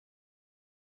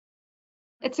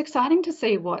It's exciting to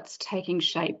see what's taking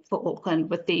shape for Auckland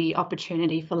with the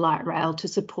opportunity for light rail to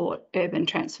support urban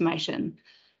transformation.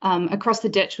 Across the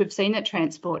ditch, we've seen that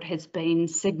transport has been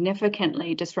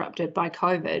significantly disrupted by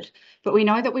COVID, but we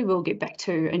know that we will get back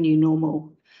to a new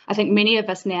normal. I think many of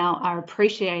us now are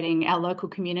appreciating our local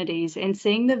communities and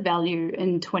seeing the value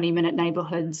in 20-minute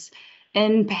neighbourhoods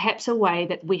in perhaps a way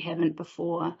that we haven't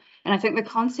before. And I think the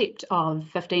concept of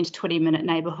 15 to 20-minute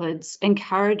neighbourhoods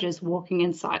encourages walking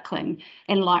and cycling,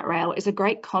 and light rail is a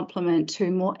great complement to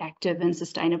more active and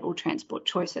sustainable transport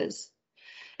choices.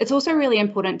 It's also really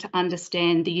important to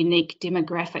understand the unique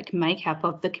demographic makeup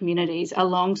of the communities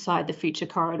alongside the future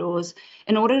corridors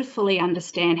in order to fully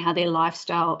understand how their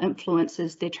lifestyle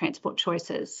influences their transport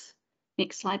choices.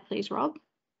 Next slide, please, Rob.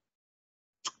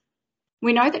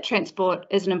 We know that transport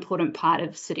is an important part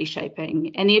of city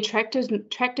shaping, and the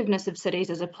attractiveness of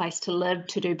cities as a place to live,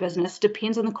 to do business,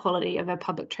 depends on the quality of our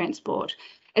public transport,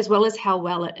 as well as how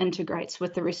well it integrates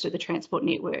with the rest of the transport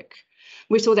network.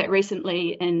 We saw that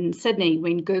recently in Sydney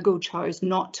when Google chose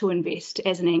not to invest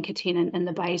as an anchor tenant in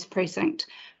the Bays precinct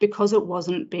because it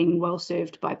wasn't being well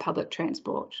served by public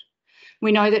transport.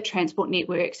 We know that transport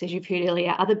networks, as you've heard earlier,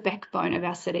 are the backbone of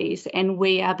our cities, and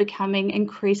we are becoming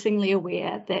increasingly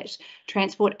aware that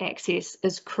transport access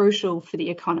is crucial for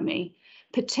the economy,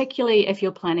 particularly if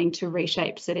you're planning to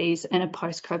reshape cities in a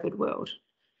post-COVID world.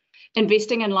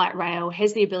 Investing in light rail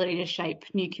has the ability to shape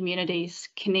new communities,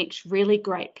 connect really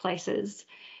great places,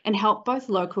 and help both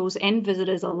locals and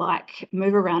visitors alike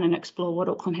move around and explore what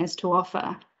Auckland has to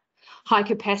offer. High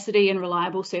capacity and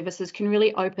reliable services can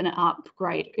really open up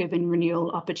great urban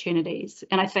renewal opportunities.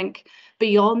 And I think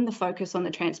beyond the focus on the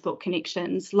transport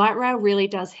connections, light rail really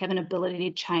does have an ability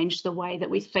to change the way that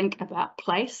we think about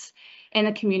place and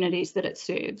the communities that it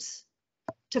serves.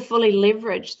 To fully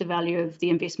leverage the value of the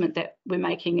investment that we're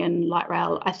making in light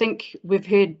rail, I think we've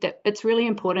heard that it's really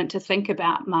important to think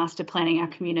about master planning our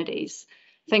communities,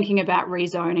 thinking about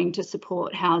rezoning to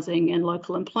support housing and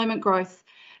local employment growth,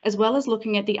 as well as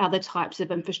looking at the other types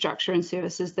of infrastructure and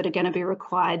services that are going to be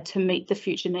required to meet the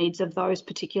future needs of those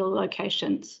particular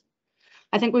locations.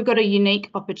 I think we've got a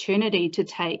unique opportunity to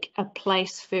take a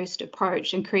place-first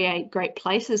approach and create great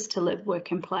places to live, work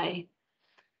and play.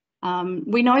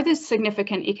 We know there's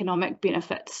significant economic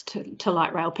benefits to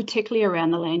light rail, particularly around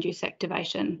the land use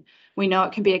activation. We know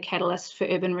it can be a catalyst for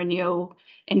urban renewal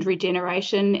and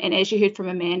regeneration. And as you heard from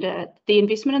Amanda, the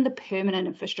investment in the permanent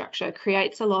infrastructure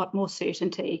creates a lot more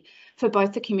certainty for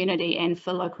both the community and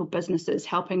for local businesses,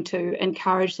 helping to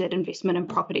encourage that investment in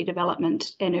property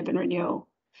development and urban renewal.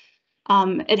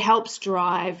 It helps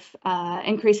drive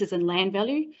increases in land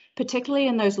value, particularly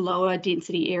in those lower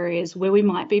density areas where we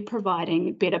might be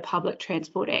providing better public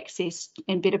transport access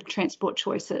and better transport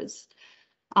choices.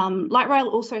 Light rail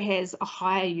also has a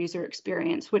higher user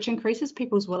experience, which increases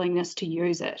people's willingness to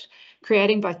use it,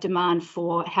 creating both demand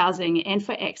for housing and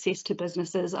for access to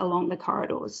businesses along the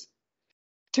corridors.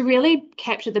 To really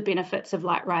capture the benefits of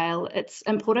light rail, it's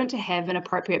important to have an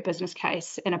appropriate business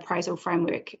case and appraisal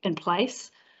framework in place,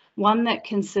 one that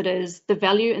considers the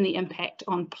value and the impact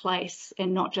on place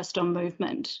and not just on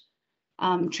movement.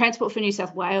 Transport for New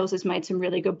South Wales has made some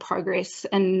really good progress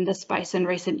in this space in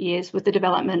recent years with the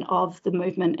development of the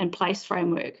movement and place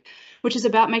framework, which is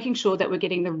about making sure that we're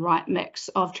getting the right mix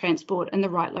of transport in the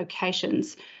right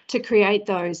locations to create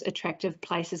those attractive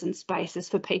places and spaces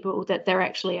for people that they're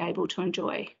actually able to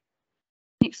enjoy.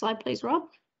 Next slide, please, Rob.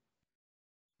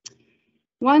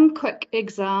 One quick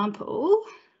example,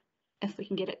 if we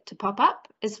can get it to pop up,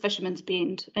 is Fisherman's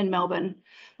Bend in Melbourne,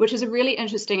 which is a really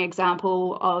interesting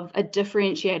example of a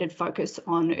differentiated focus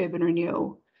on urban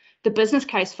renewal. The business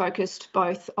case focused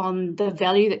both on the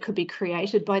value that could be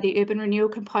created by the urban renewal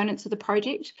components of the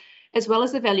project, as well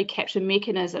as the value capture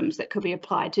mechanisms that could be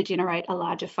applied to generate a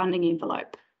larger funding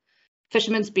envelope.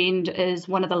 Fisherman's Bend is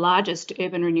one of the largest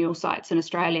urban renewal sites in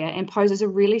Australia and poses a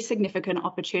really significant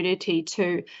opportunity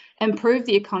to improve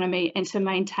the economy and to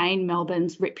maintain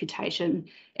Melbourne's reputation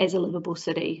as a livable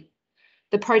city.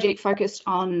 The project focused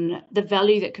on the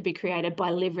value that could be created by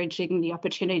leveraging the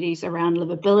opportunities around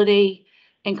livability,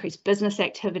 increased business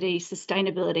activity,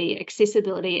 sustainability,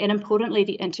 accessibility, and importantly,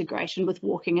 the integration with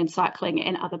walking and cycling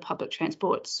and other public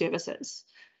transport services.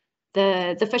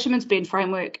 The Fisherman's Bend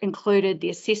framework included the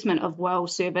assessment of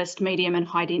well-serviced medium and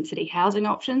high density housing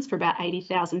options for about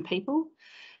 80,000 people,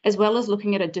 as well as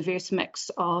looking at a diverse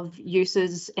mix of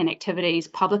uses and activities,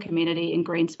 public amenity and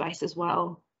green space as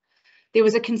well. There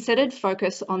was a considered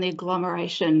focus on the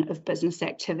agglomeration of business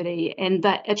activity and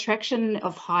the attraction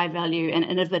of high value and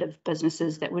innovative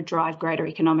businesses that would drive greater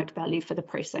economic value for the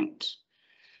precinct.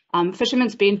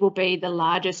 Fisherman's Bend will be the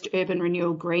largest urban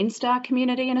renewal Green Star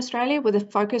community in Australia, with a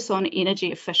focus on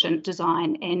energy efficient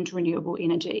design and renewable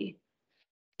energy.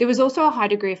 There was also a high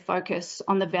degree of focus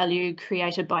on the value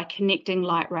created by connecting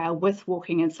light rail with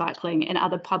walking and cycling and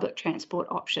other public transport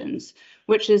options,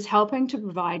 which is helping to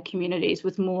provide communities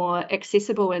with more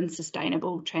accessible and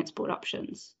sustainable transport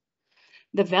options.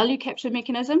 The value capture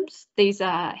mechanisms, these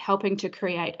are helping to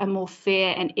create a more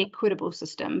fair and equitable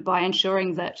system by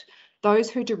ensuring that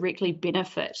those who directly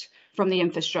benefit from the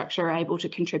infrastructure are able to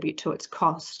contribute to its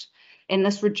cost. And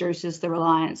this reduces the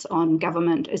reliance on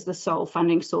government as the sole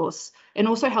funding source and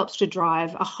also helps to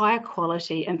drive a higher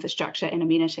quality infrastructure and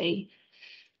amenity.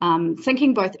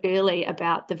 Thinking both early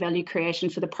about the value creation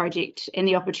for the project and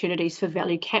the opportunities for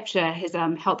value capture has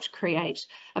helped create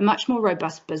a much more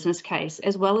robust business case,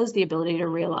 as well as the ability to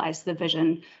realise the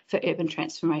vision for urban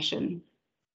transformation.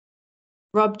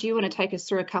 Rob, do you want to take us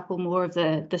through a couple more of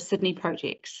the Sydney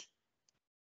projects?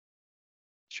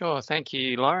 Sure, thank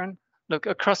you, Lauren. Look,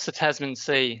 across the Tasman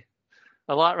Sea,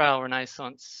 the light rail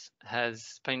renaissance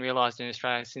has been realised in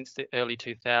Australia since the early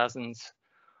 2000s.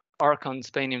 Aurecon's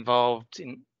been involved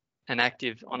in and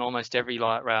active on almost every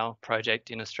light rail project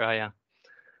in Australia.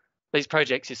 These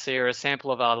projects you see are a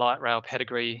sample of our light rail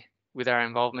pedigree, with our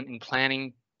involvement in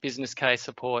planning, business case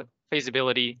support,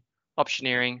 feasibility,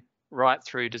 optioneering, right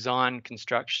through design,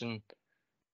 construction,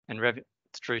 and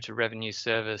through to revenue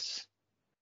service.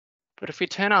 But if we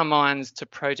turn our minds to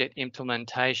project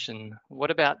implementation,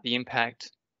 what about the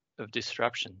impact of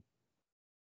disruption?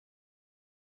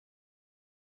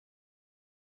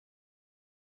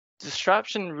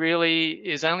 Disruption really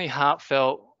is only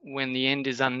heartfelt when the end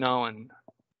is unknown.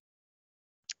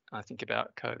 I think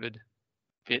about COVID a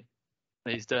bit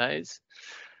these days.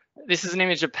 This is an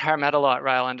image of Parramatta Light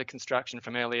Rail under construction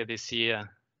from earlier this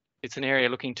year. It's an area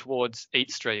looking towards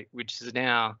Eat Street, which is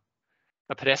now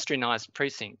a pedestrianised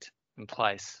precinct in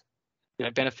place,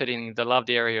 benefiting the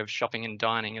loved area of shopping and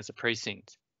dining as a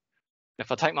precinct.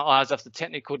 If I take my eyes off the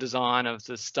technical design of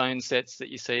the stone sets that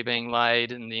you see being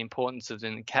laid and the importance of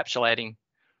encapsulating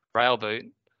rail boot,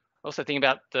 I also think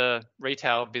about the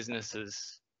retail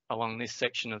businesses along this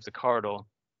section of the corridor.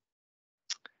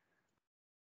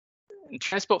 And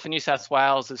Transport for New South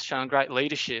Wales has shown great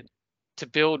leadership to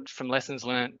build from lessons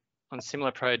learnt on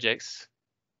similar projects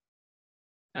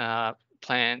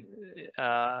planned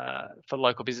for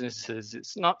local businesses.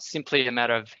 It's not simply a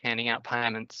matter of handing out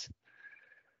payments.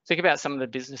 Think about some of the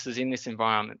businesses in this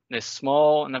environment. They're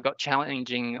small and they've got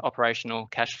challenging operational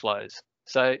cash flows.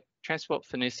 So Transport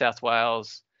for New South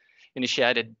Wales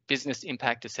initiated business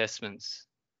impact assessments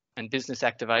and business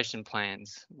activation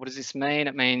plans. What does this mean?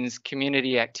 It means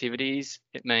community activities.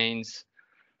 It means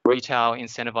retail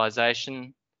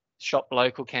incentivisation, shop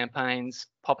local campaigns,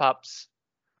 pop-ups,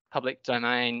 public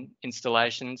domain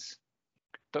installations.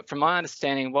 But from my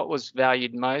understanding, what was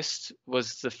valued most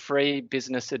was the free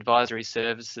business advisory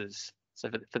services. So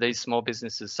for these small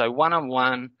businesses, so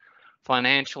one-on-one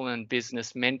financial and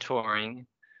business mentoring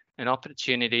and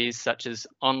opportunities such as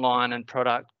online and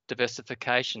product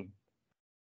diversification,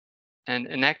 and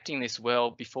enacting this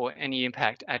well before any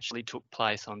impact actually took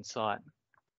place on site.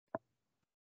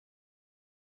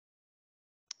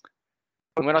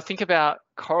 And when I think about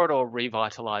corridor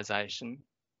revitalisation,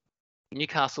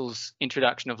 Newcastle's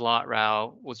introduction of light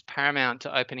rail was paramount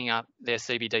to opening up their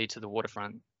CBD to the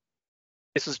waterfront.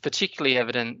 This was particularly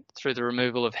evident through the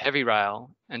removal of heavy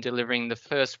rail and delivering the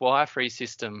first wire-free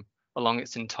system along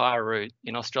its entire route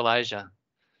in Australasia.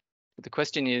 But the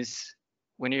question is,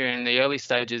 when you're in the early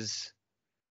stages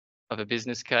of a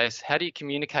business case, how do you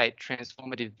communicate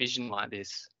transformative vision like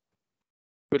this?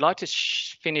 We'd like to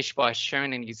finish by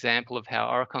sharing an example of how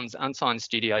Aurecon's Unsigned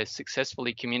Studios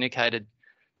successfully communicated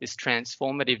this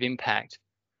transformative impact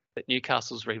that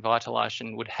Newcastle's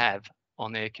revitalisation would have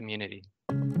on their community.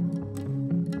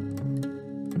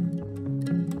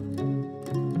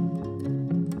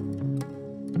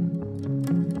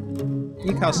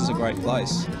 Newcastle's a great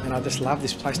place. And I just love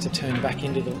this place to turn back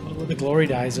into the glory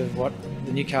days of what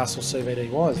the Newcastle CBD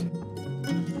was.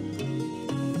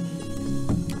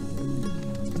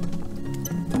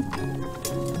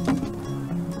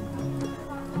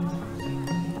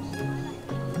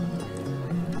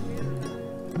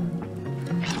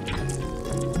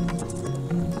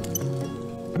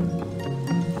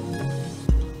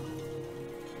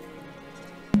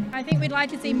 I think we'd like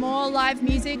to see more live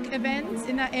music events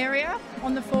in that area,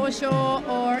 on the foreshore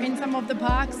or in some of the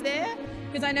parks there,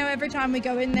 because I know every time we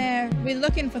go in there, we're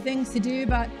looking for things to do,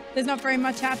 but there's not very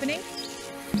much happening.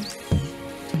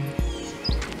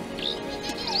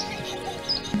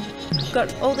 We've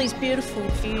got all these beautiful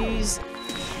views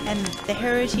and the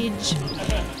heritage.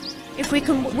 If we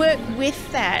can work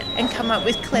with that and come up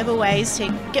with clever ways to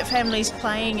get families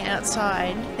playing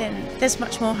outside, then there's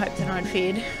much more hope than I'd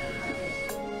feared.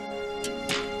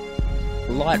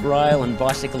 Light rail and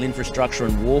bicycle infrastructure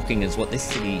and walking is what this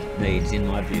city needs, in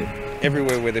my view.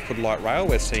 Everywhere where they put light rail,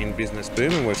 we're seeing business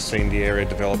boom and we've seen the area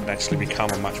develop and actually become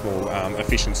a much more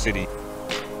efficient city.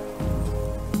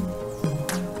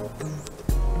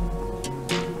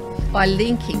 By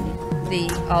linking the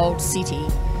old city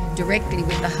directly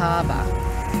with the harbour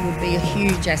would be a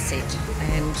huge asset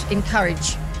and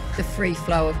encourage the free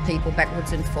flow of people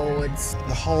backwards and forwards.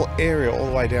 The whole area all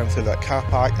the way down to that car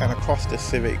park and across the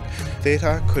Civic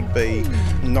Theatre could be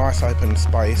nice open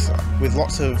space with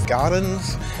lots of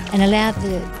gardens. And allow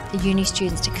the uni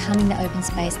students to come in the open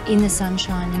space in the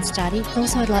sunshine and study.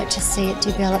 Also, I'd like to see it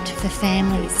developed for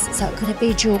families, so it could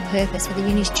be dual purpose for the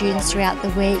uni students throughout the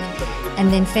week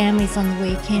and then families on the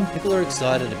weekend. People are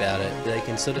excited about it. They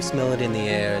can sort of smell it in the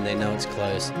air and they know it's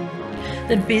close.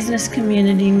 The business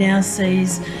community now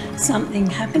sees something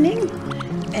happening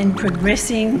and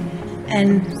progressing,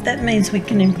 and that means we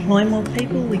can employ more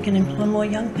people, we can employ more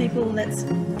young people.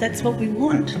 That's what we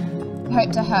want. We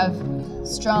hope to have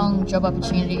strong job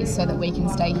opportunities so that we can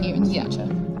stay here in the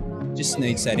future. Just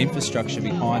needs that infrastructure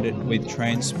behind it with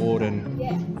transport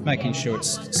and making sure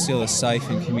it's still a safe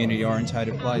and community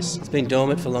orientated place. It's been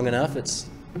dormant for long enough, it's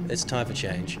time for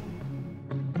change.